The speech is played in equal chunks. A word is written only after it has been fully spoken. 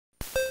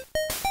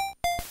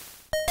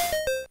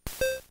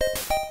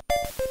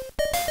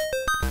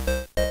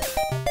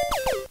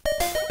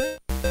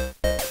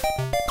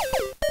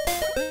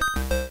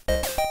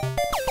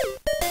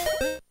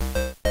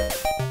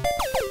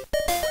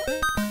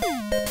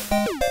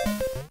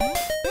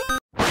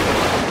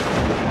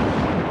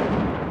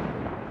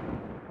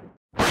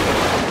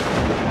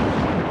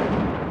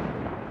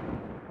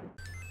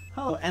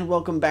and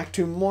welcome back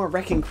to more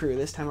Wrecking Crew.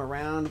 This time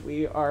around,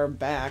 we are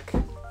back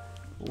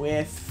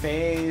with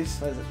phase,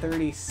 what is it,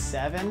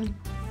 37?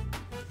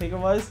 I think it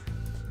was.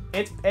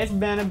 It's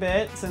been a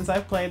bit since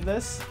I've played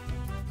this.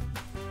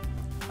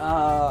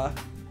 Oh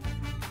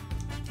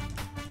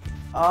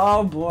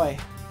boy.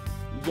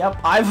 Yep,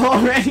 I've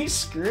already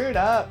screwed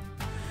up.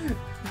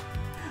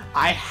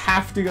 I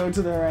have to go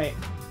to the right.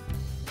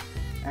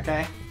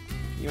 Okay?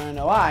 You wanna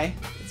know why?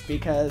 It's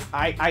because if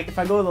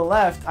I go to the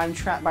left, I'm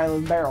trapped by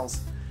those barrels.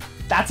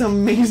 That's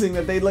amazing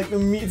that they like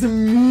it's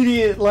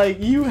immediate, like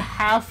you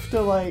have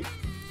to like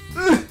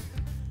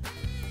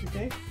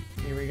Okay,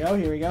 here we go,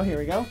 here we go, here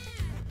we go.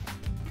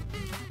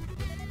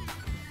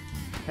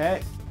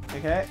 Okay,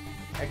 okay,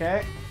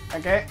 okay,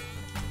 okay.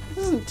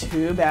 This isn't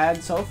too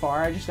bad so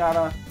far. I just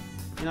gotta,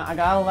 you know, I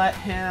gotta let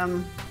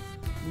them,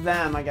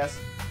 I guess.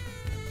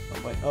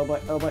 Oh boy, oh boy,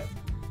 oh boy.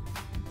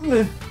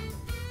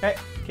 Okay,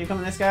 keep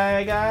coming this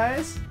guy,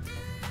 guys.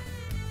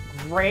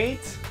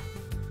 Great.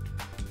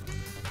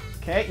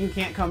 Okay, you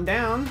can't come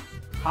down.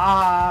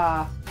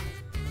 Ha!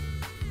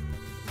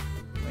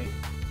 Wait.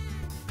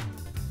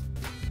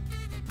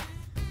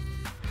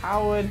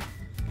 How would...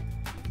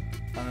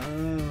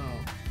 Oh.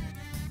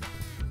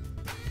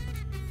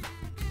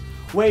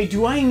 Wait,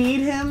 do I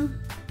need him?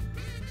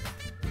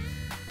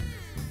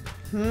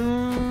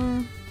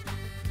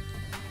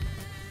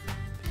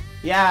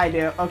 Yeah, I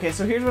do. Okay,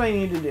 so here's what I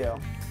need to do.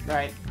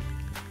 Right.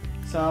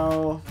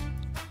 So...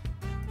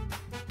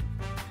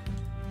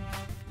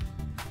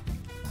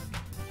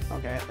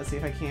 Okay, let's see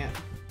if I can't.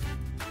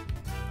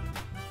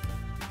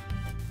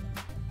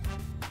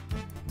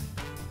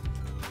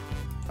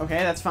 Okay,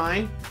 that's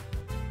fine.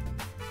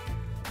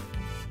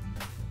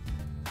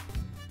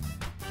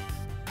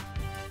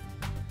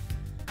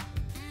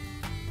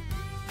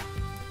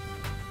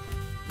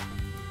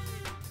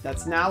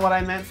 That's not what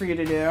I meant for you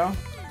to do.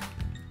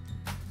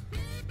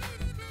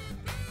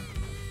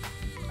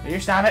 You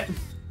stop it.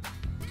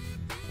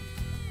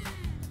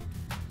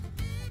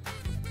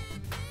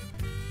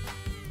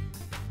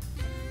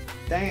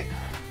 Dang it.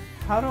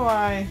 How do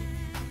I...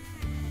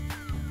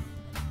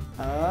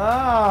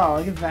 Oh,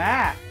 look at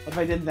that. What if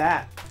I did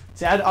that?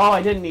 See,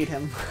 I didn't need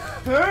him.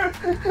 I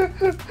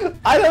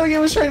thought the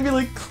game was trying to be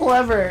like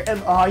clever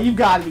and oh, you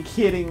gotta be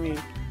kidding me.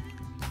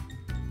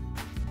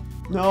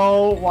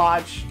 No,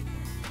 watch.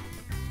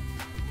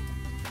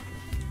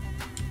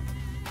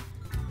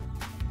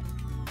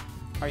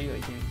 Are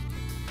you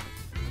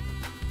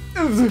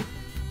kidding?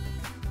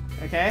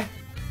 Okay.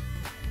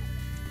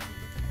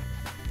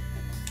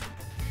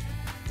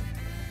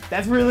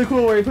 That's really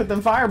cool where you put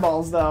them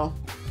fireballs, though.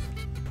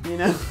 You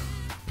know?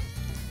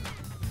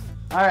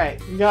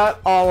 Alright, you got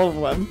all of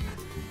them.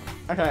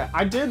 Okay,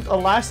 I did a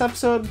last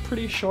episode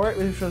pretty short,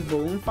 which was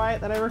Balloon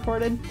Fight that I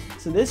recorded.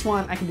 So this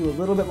one, I can do a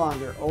little bit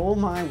longer. Oh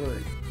my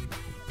word.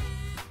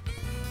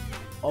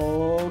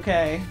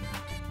 Okay.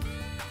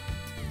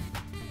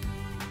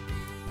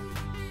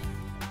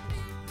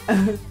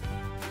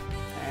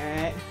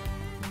 Alright.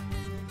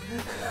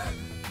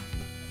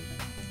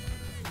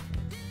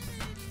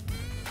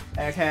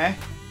 Okay.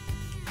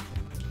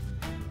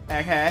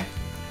 Okay.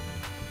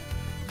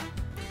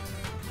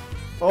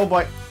 Oh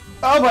boy.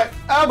 Oh boy.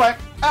 Oh boy.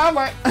 Oh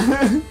boy.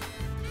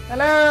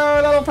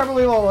 Hello, little purple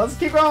evil. Let's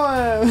keep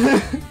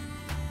going.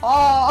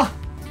 Oh.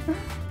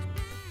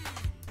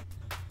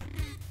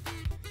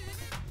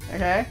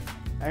 Okay.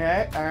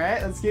 Okay. All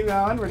right. Let's keep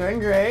going. We're doing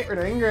great. We're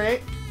doing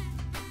great.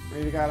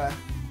 We gotta.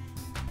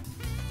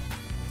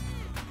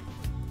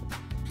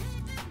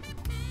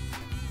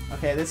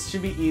 Okay, this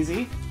should be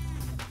easy.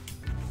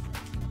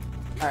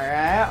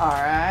 Alright,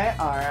 alright,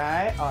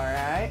 alright,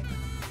 alright.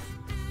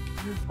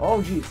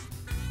 Oh, jeez.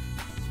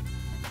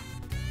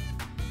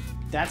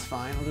 That's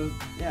fine. I'll just,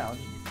 yeah, I'll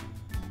just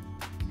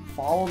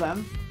follow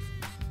them.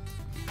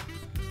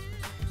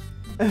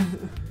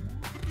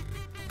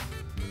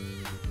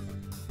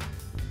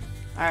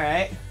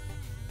 Alright.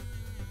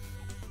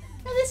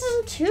 This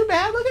isn't too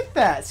bad. Look at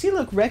that. See,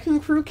 look,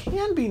 Wrecking Crew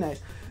can be nice.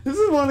 This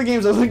is one of the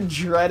games I was like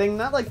dreading,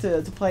 not like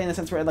to play in a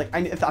sense where like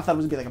I thought it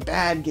was gonna be like a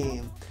bad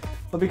game.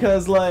 But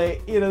because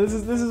like, you know, this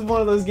is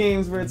one of those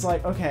games where it's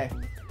like, okay,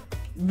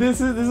 this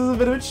is a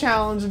bit of a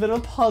challenge, a bit of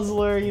a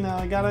puzzler, you know,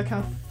 I gotta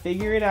kind of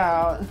figure it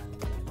out.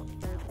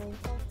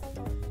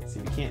 Let's see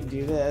if we can't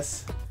do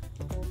this.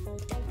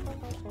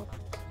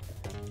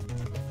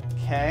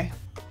 Okay.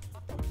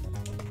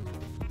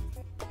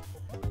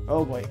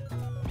 Oh boy.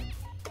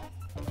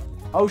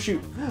 Oh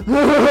shoot.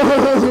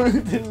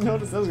 Didn't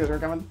notice those guys were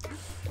coming.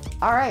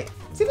 Alright.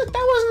 See, look,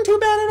 that wasn't too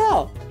bad at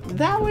all.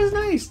 That was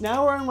nice.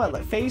 Now we're on what,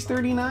 like phase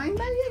 39?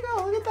 There you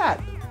go, look at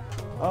that.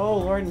 Oh,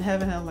 Lord in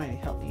heaven almighty,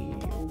 help me.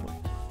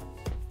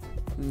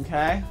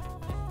 Okay.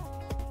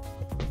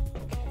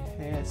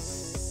 Okay, let's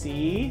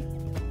see.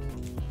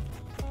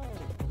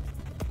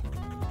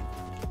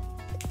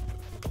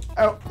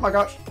 Oh my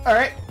gosh.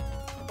 Alright.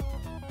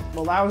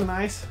 Well, that was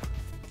nice.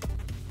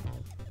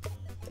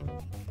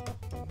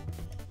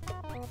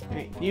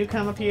 Alright, you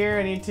come up here,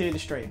 I need to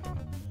destroy you.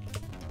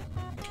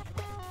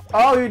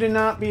 Oh, you did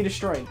not be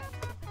destroyed.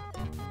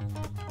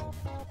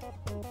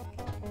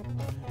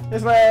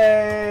 This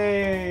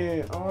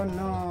way! Oh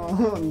no.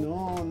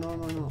 No, no,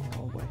 no, no.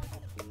 Oh boy.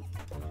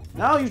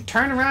 No, you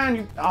turn around,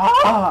 you.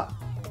 Ah!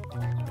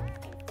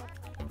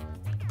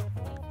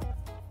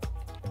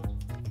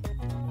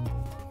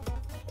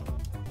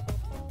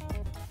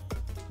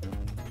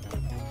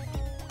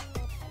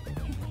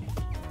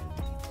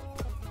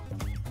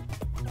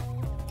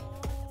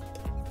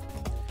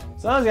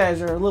 So those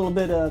guys are a little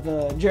bit of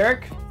a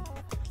jerk.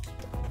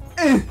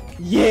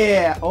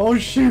 Yeah! Oh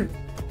shoot!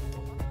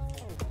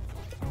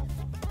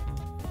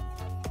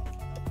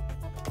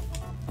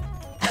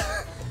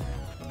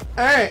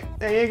 Alright,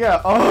 there you go.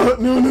 Oh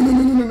no no no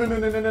no no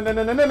no no no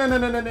no no no no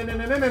no no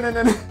no no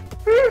no no.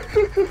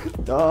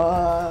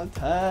 Don't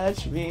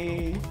touch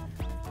me.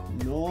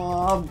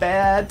 No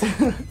bad.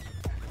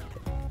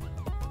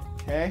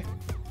 Okay.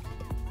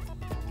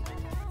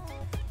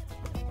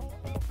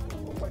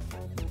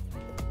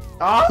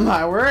 Oh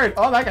my word!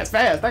 Oh, that guy's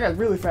fast. That guy's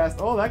really fast.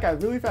 Oh, that guy's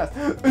really fast.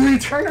 He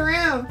turned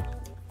around.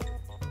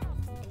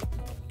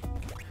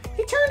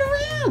 He turned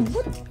around.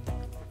 What?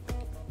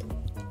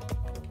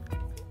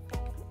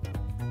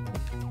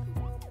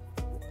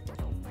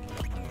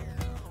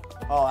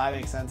 Oh, that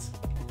makes sense.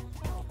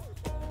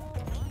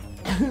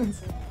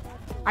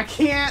 I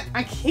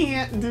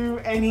can't do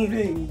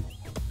anything.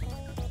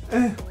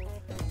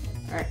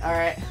 Alright,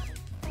 alright.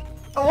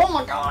 Oh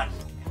my god!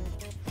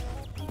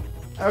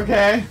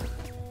 Okay.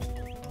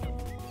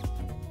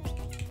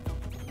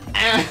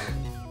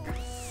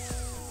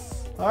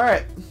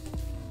 Alright.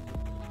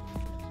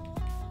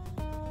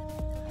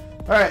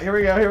 Alright, here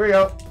we go, here we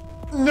go.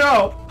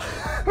 No!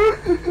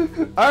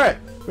 Alright,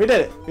 we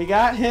did it. We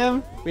got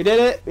him. We did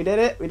it. We did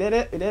it. We did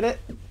it. We did it.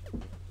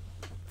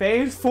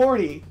 Phase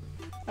 40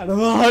 out of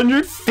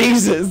 100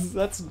 phases.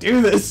 Let's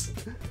do this.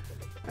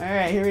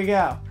 Alright, here we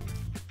go.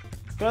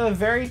 Let's go to the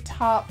very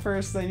top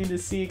first. I need to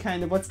see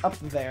kind of what's up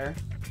there.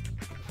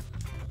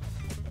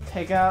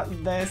 Take out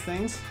those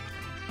things.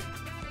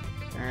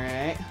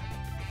 Alright.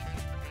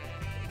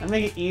 I'll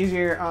make it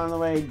easier on the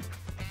way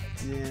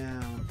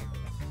down.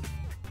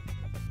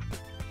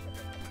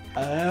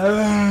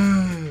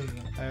 Oh,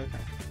 okay.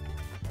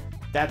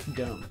 That's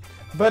dumb.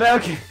 But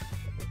okay.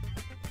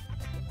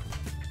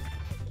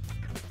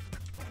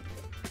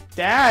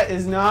 That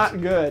is not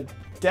good.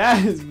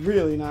 That is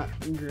really not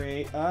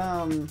great.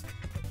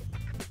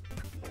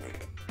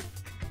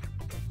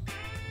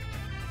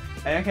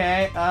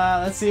 Okay,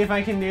 let's see if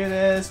I can do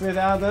this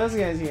without those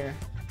guys here.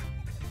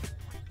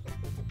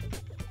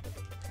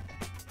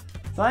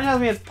 So that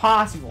tells me it's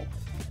possible,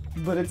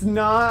 but it's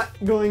not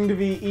going to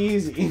be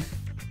easy.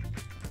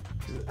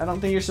 I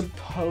don't think you're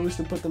supposed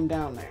to put them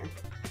down there.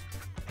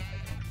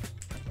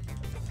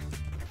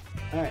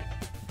 Alright.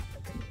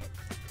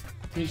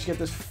 You just get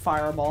this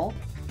fireball.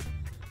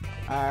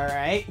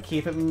 Alright,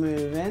 keep it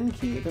moving,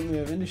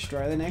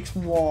 destroy the next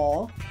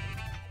wall.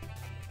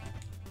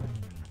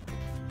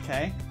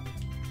 Okay.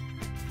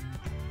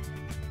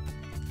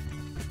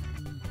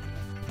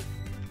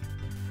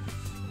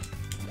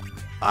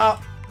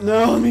 Oh,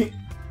 no, let me...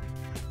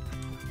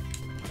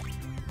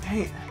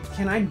 Dang it,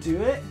 can I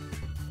do it?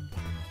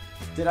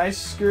 Did I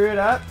screw it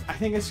up? I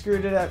think I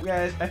screwed it up,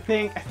 guys. I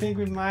think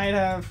we might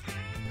have...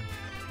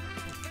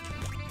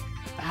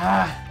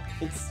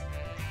 it's...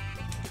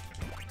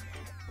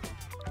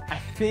 I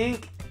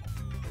think...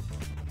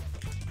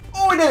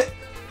 Oh, I did it!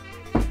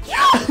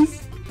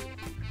 Yes!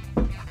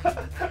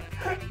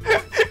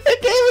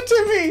 It gave it to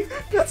me!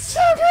 That's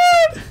so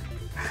good!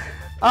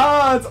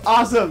 Oh, it's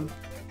awesome!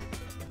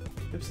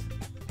 Oops.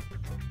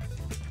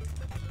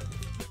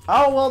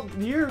 Oh, well,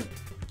 you're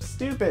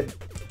stupid.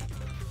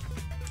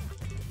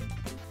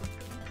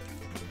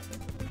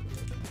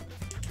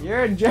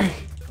 You're a jerk.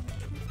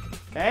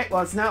 Okay,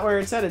 well, it's not where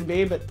it said it'd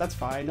be, but that's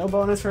fine. No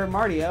bonus for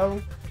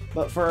Martio,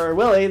 but for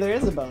Willy, there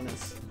is a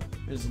bonus.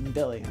 There's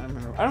Billy. I don't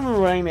remember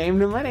what I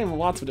named him. I named him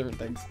lots of different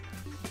things.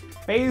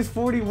 Phase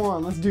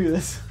 41. Let's do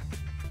this.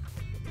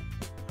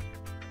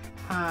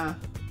 Huh.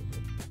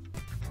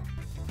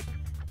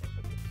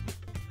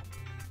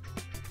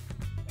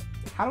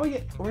 How do we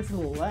get over to the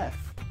left?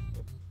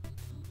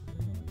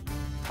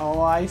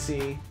 Oh, I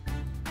see.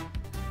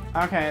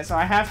 Okay, so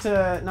I have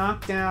to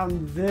knock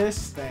down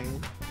this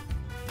thing.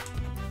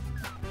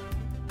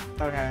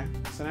 Okay,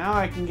 so now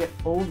I can get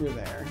over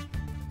there.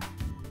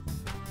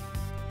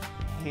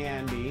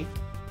 Handy.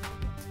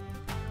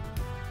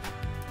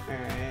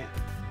 Alright.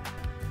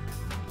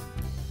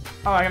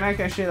 Oh, I can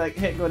actually like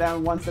hit go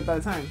down one step at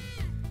a time.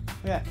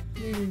 Yeah.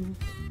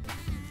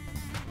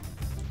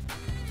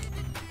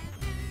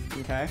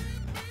 Okay.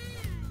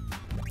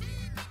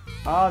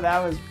 Oh, that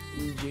was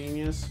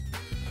genius.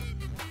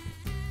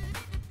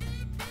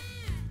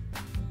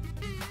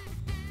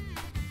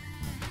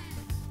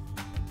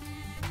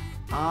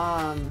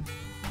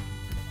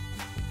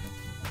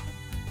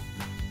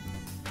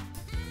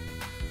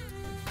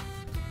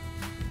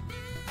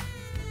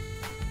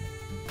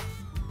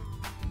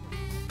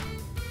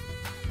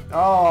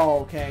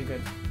 Oh, okay,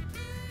 good.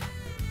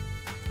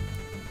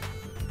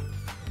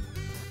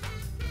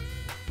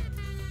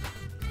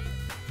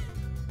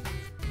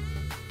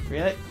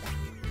 Really?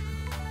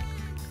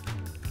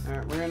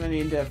 gonna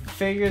need to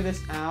figure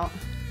this out.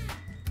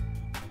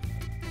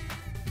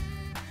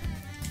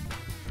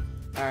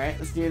 Alright,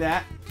 let's do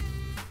that.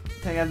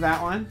 Take out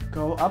that one.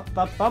 Go up,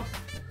 up, up.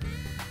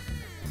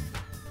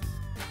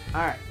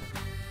 Alright.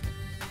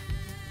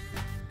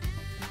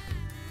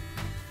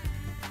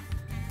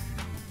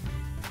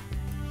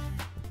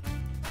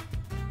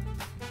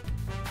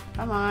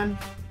 Come on.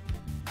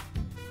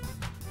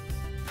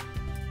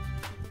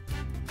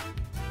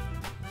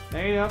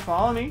 There you go.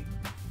 Follow me.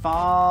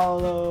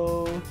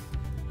 Follow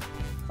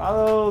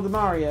the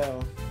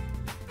Mario.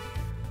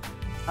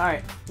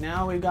 Alright,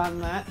 now we've gotten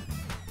that.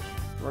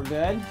 We're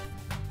good.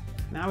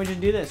 Now we just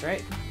do this,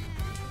 right?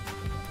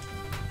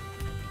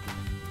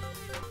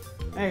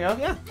 There you go,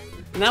 yeah.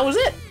 And that was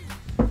it.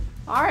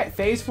 Alright,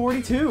 phase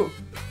 42.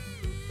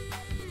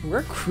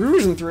 We're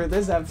cruising through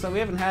this episode. We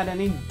haven't had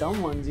any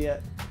dumb ones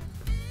yet.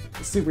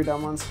 The super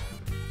dumb ones.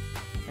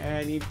 Okay,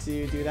 I need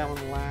to do that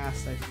one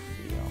last, I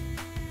feel.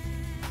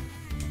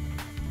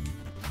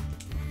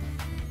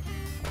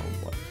 Oh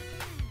boy.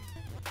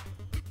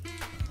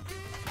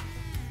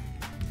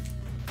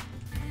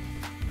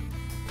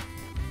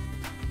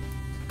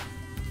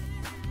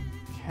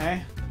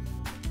 Okay.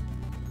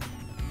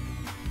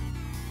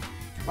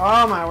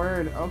 Oh my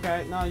word.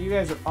 Okay. No, you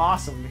guys are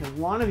awesome because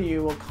one of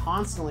you will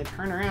constantly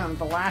turn around at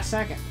the last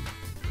second.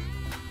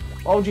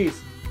 Oh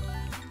jeez.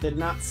 Did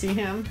not see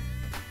him.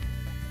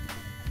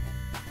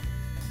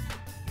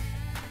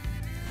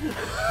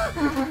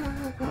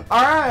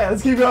 Alright,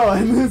 let's keep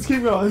going. Let's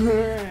keep going.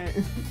 Alright.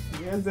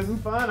 You guys having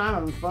fun? I'm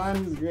having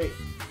fun. This is great.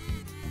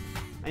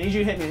 I need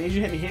you to hit me. I need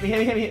you to hit me. Hit me, hit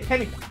me, hit me, hit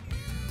me.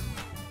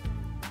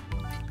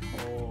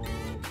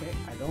 Okay,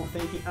 I don't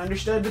think he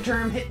understood the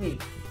term hit me.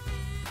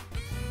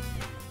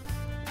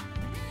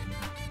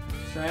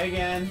 Try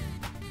again.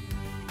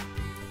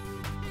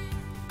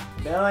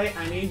 Billy,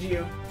 I need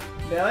you.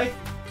 Billy?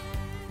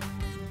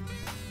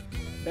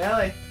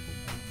 Billy?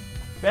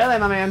 Billy,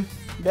 my man.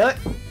 Billy?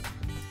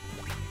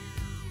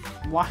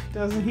 Why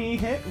doesn't he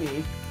hit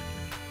me?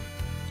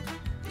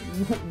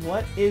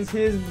 What is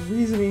his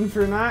reasoning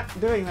for not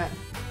doing that?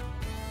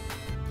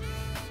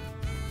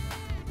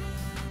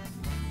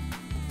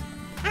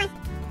 I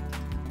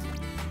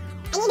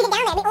need to get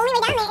down there. The only way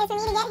down there is for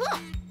me to get hit.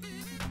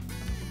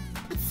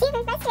 It's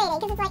super frustrating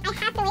because it's like I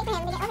have to wait for him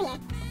to get over here.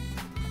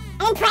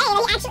 And then pray that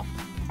he actually...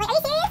 Wait, are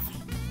you serious?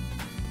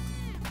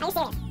 Are you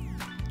serious?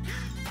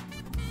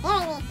 You're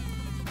hitting me.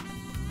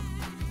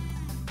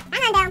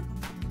 Come on, Bill.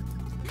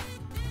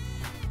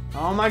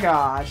 Oh my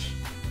gosh.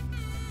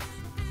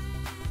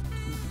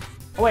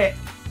 Wait.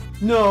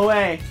 No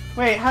way.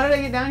 Wait, how did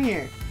I get down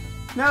here?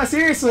 No,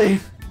 seriously.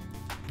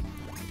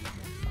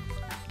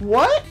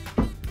 What?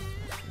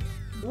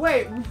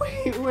 Wait.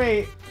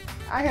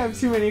 I have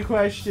too many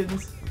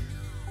questions.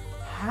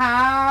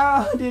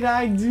 How did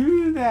I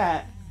do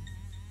that?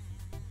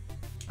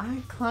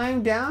 I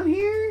climbed down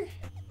here?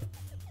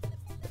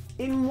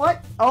 In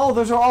what? Oh,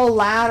 those are all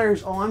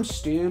ladders. Oh, I'm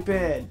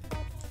stupid.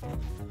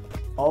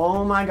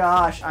 Oh my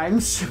gosh, I'm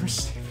so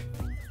stupid.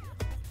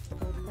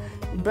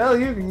 Belle,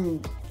 you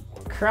can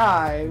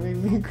cry. Make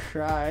me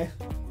cry.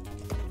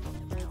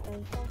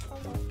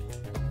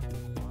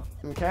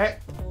 Okay.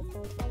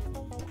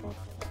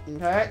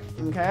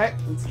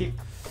 Let's keep.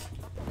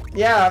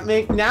 Yeah,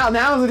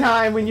 now's the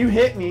time when you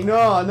hit me.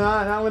 No,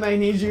 not when I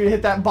need you to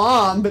hit that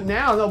bomb. But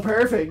now, no,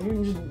 perfect. You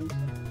can just...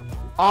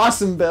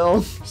 Awesome,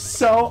 Bill.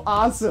 So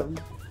awesome.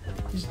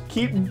 Just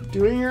keep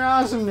doing your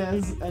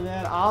awesomeness, and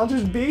then I'll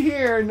just be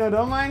here. No,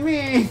 don't mind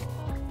me.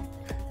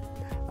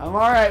 I'm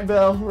alright,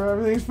 Bill.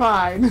 Everything's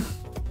fine.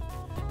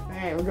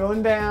 Alright, we're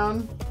going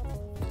down.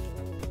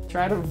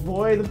 Try to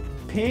avoid the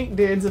pink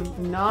dudes of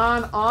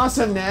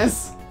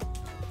non-awesomeness.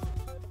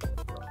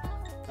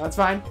 That's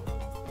fine.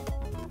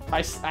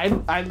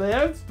 I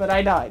lived, but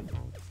I died.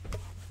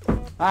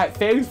 Alright,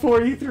 phase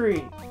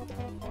 43.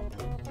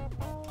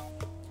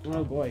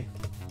 Oh boy.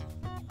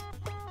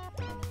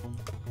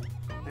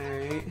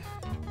 Alright.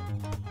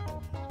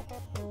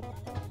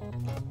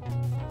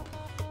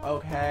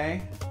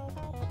 Okay.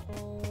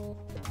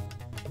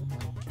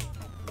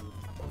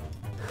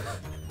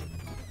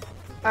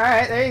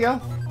 Alright, there you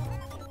go.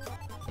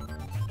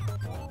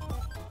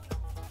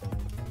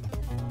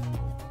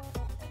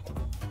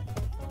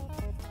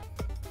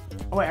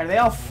 Oh wait, are they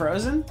all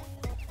frozen?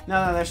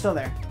 No, they're still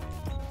there.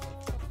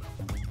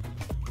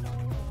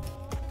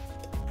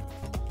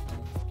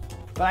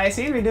 But I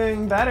seem to be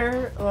doing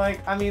better.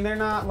 Like, I mean, they're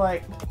not,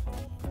 like,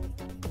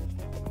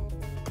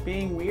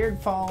 being weird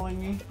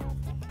following me.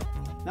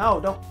 No,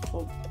 don't.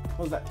 Oh, what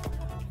was that?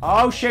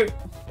 Oh, shoot.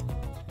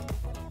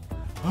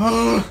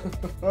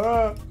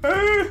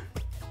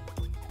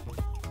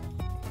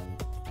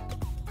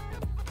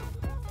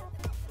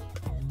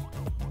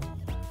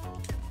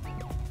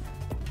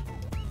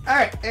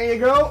 Alright, there you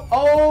go.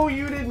 Oh,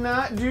 you did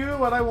not do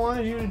what I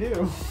wanted you to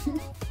do.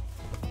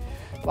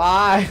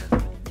 Bye.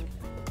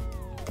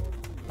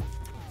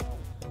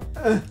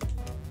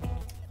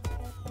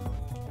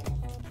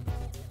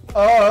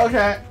 Oh,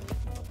 okay.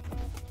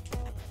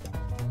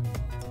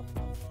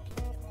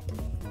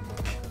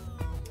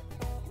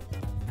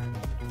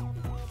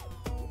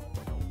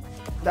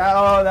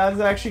 That's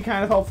actually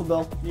kind of helpful,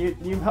 Bill.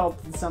 You've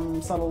helped in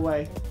some subtle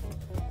way.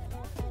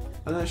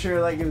 I'm not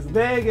sure like it was the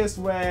biggest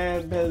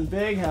way, but it was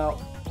big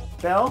help.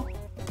 Bill?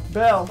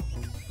 Bill?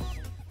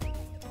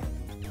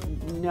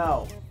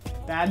 No.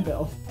 Bad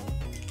Bill.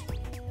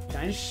 Can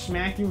I just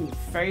smack you in the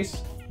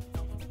face?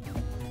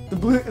 The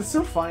blue, it's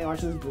so funny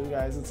watching these blue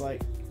guys. It's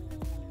like,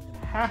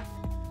 ha.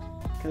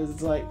 Because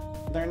it's like,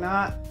 they're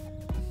not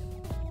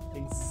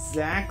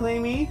exactly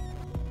me.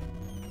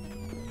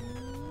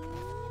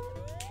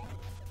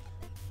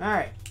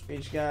 Alright, we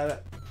just gotta,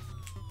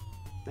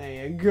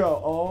 there you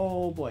go.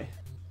 Oh boy.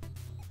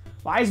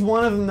 Why is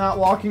one of them not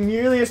walking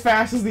nearly as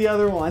fast as the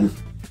other one?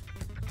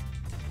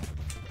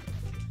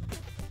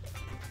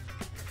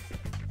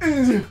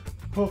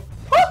 Oh.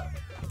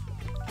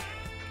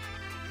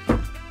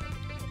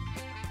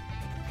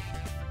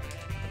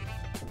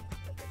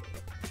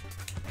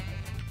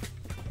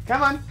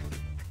 Come on!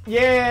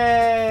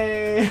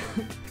 Yay!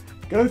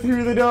 Go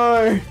through the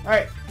door!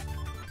 Alright.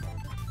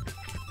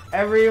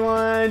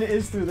 Everyone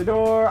is through the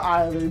door.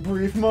 I have a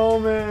brief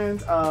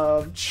moment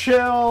of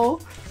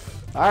chill.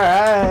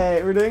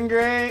 Alright, we're doing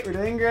great. We're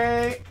doing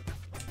great.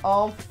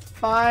 All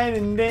fine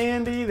and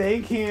dandy.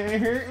 They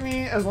can't hurt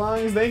me as long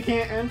as they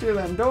can't enter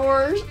them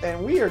doors.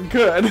 And we are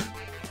good.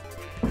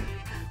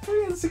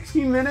 We're in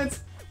 16 minutes.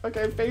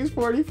 Okay, phase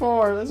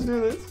 44. Let's do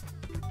this.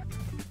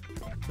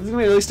 This is gonna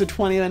be at least a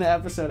 20-minute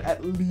episode,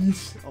 at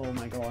least. Oh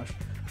my gosh.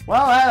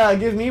 Well, that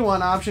gives me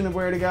one option of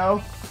where to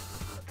go.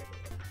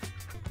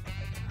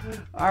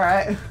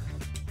 Alright.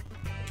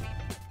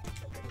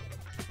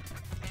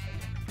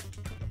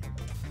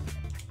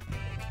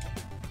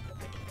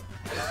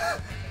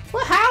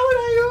 Well, how would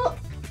I go?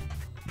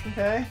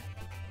 Okay.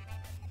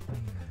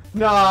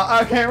 No,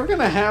 okay, we're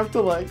gonna have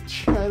to like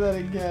try that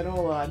again.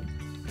 Hold on.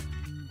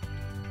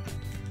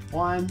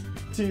 1,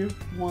 2,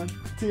 1,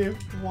 2,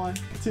 1,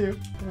 2,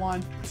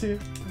 1, 2,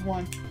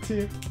 1,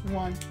 2,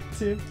 1,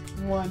 2,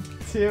 1,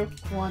 2,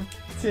 1,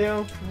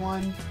 2,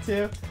 1,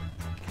 2.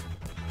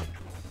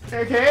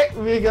 Okay,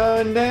 we're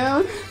going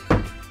down.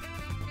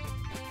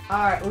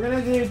 Alright, we're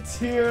gonna do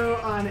 2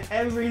 on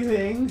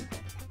everything.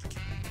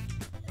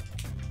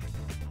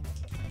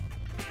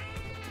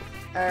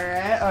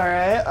 Alright,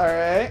 alright,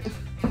 alright.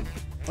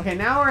 Okay,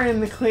 now we're in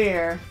the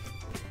clear.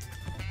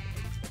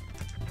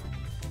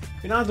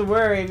 We don't have to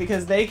worry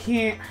because they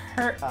can't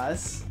hurt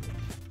us.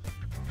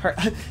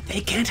 They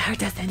can't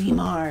hurt us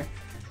anymore.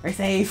 We're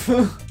safe.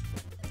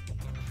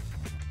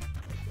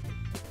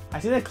 I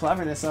see the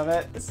cleverness of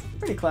it. It's a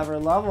pretty clever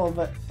level,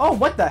 but... Oh,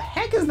 what the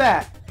heck is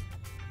that?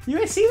 You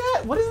guys see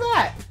that? What is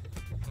that?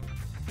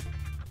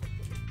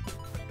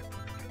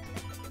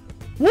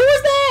 What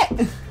was that?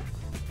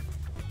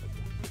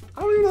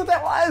 I don't even know what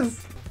that was.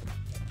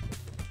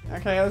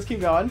 Okay, let's keep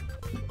going.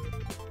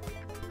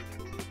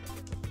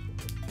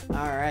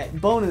 Alright,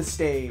 bonus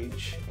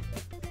stage.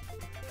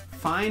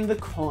 Find the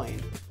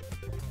coin.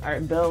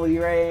 Alright, Bill,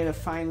 you ready to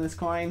find this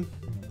coin?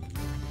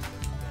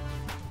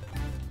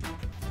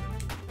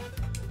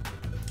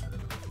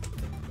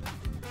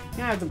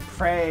 You have to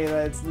pray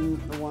that it's the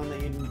one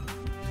that you...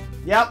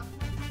 Yep.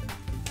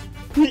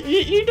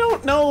 You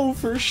don't know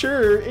for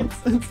sure.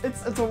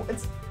 It's a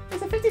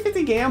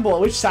 50-50 gamble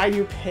which side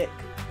you pick.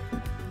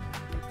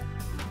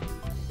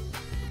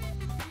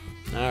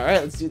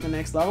 Alright, let's do the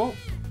next level.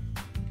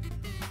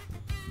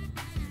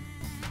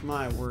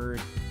 My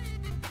word.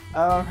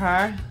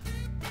 Okay.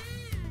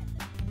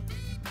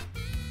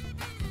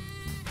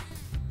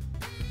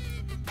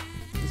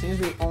 There seems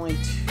to be only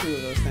 2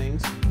 of those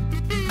things.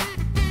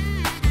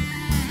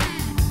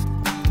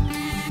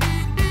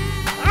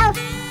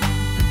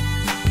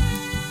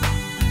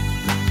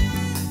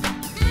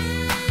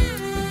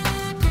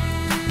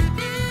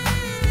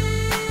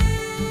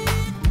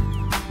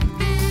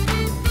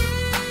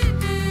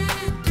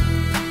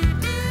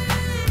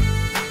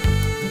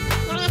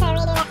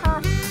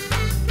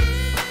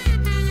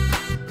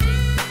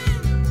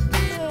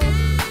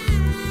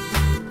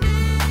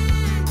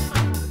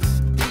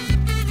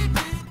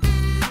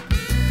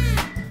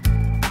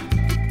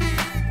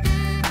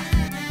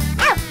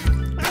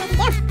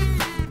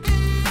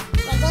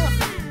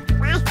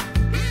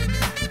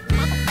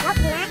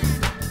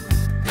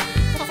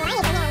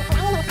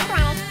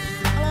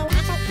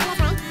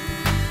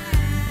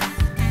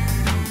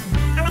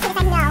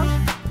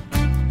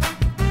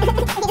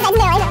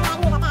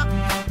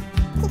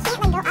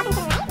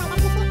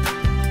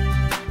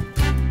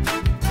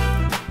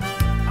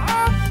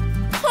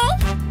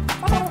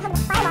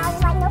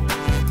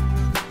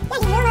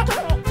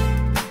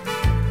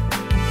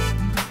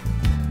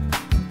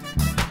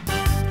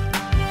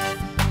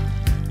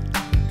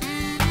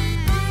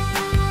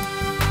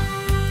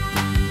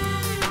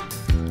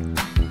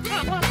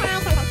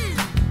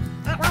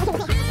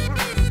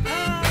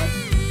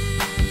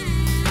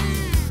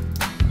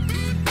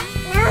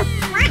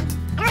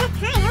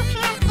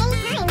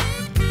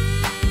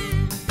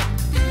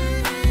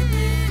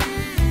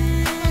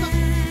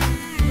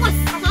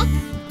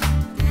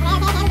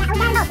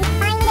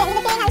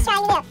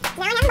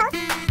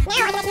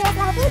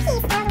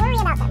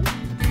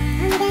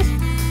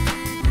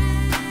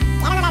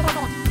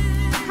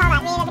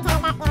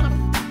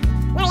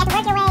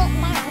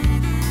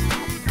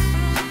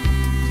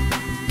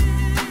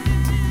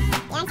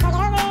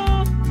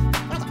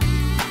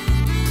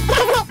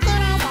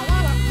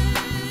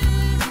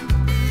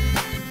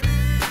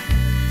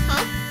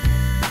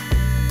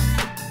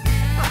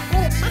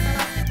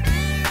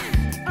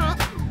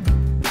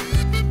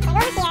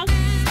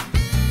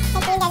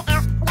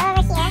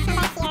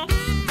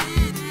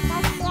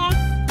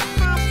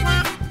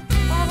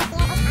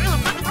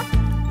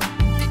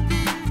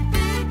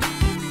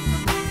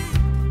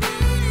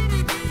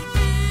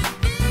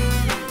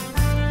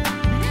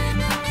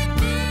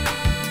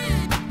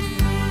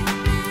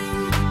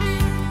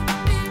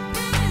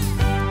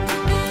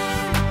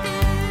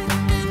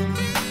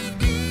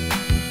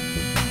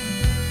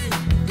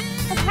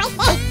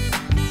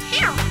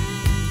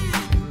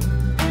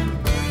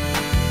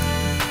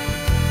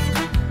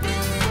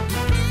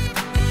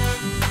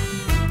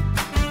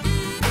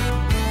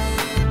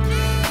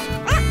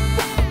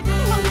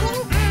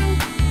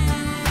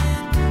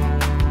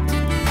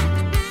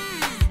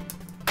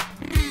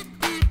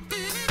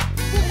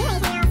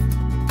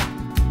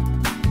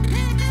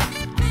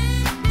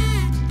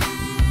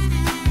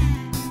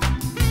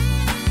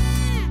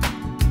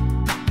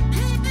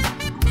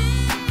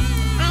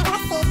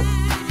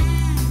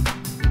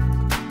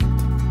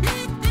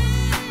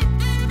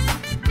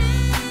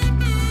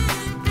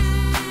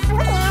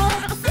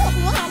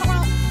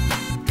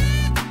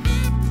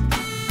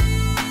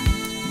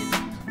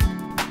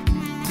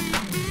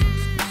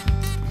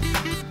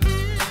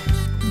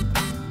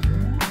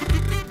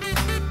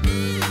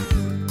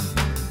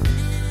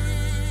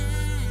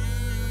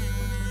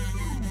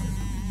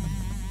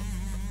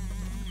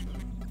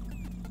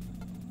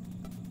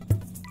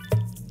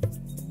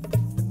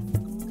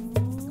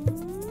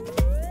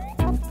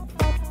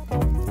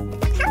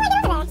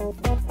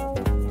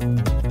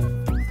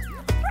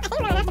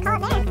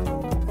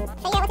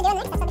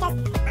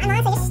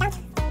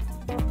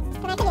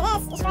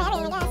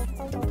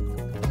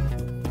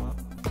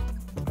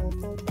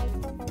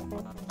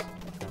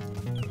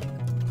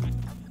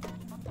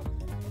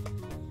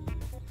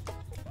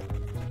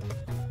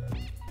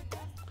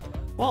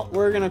 Well,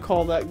 we're gonna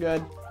call that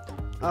good.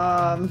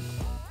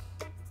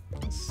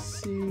 Let's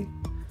see.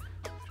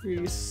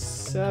 3,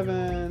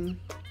 7.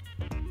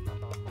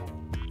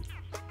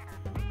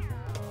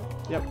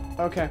 Yep,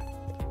 okay.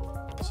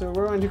 So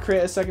we're going to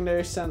create a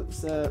secondary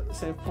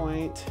save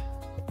point.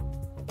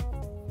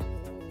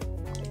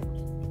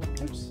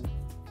 Oops.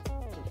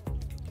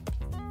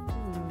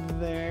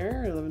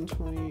 There,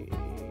 1128.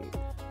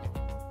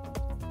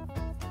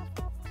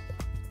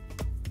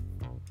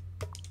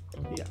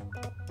 Yeah.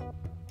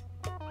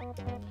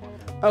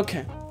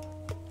 Okay.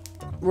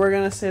 We're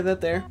gonna save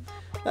that there.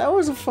 That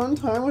was a fun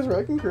time with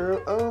Wrecking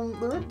Crew. There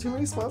weren't too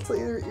many spots that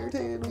either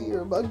irritated me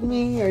or bugged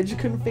me or I just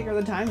couldn't figure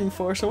the timing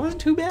for, so it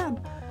wasn't too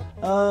bad.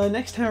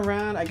 Next time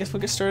around, I guess we'll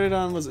get started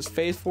on, was it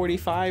phase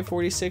 45,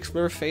 46,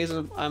 whatever phase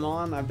I'm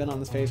on. I've been on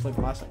this phase for like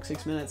the last like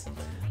 6 minutes, so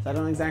I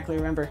don't exactly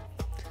remember.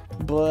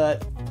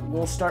 But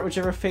we'll start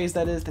whichever phase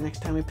that is the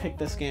next time we pick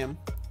this game.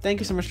 Thank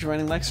you so much for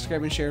joining. Like,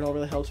 subscribe, and share. It all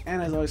really helps.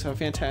 And as always, have a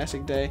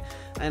fantastic day.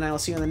 And I will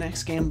see you in the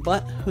next game,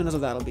 but who knows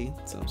what that'll be.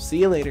 So see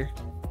you later.